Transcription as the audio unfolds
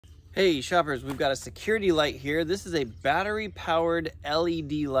Hey shoppers, we've got a security light here. This is a battery powered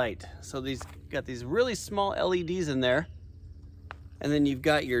LED light. So these got these really small LEDs in there. And then you've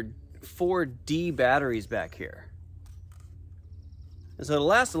got your 4D batteries back here. And so it'll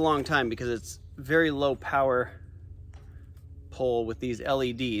last a long time because it's very low power pole with these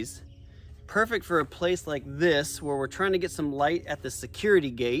LEDs. Perfect for a place like this where we're trying to get some light at the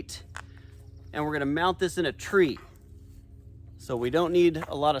security gate and we're gonna mount this in a tree. So we don't need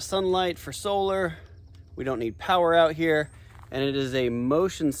a lot of sunlight for solar. We don't need power out here. And it is a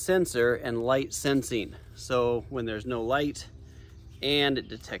motion sensor and light sensing. So when there's no light and it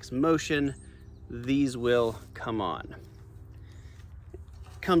detects motion, these will come on.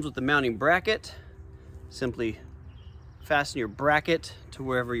 Comes with the mounting bracket. Simply fasten your bracket to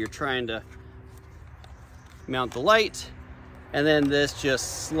wherever you're trying to mount the light. And then this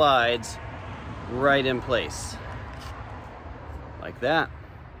just slides right in place. Like that.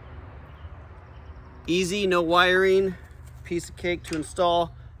 Easy, no wiring, piece of cake to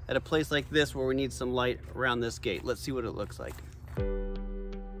install at a place like this where we need some light around this gate. Let's see what it looks like.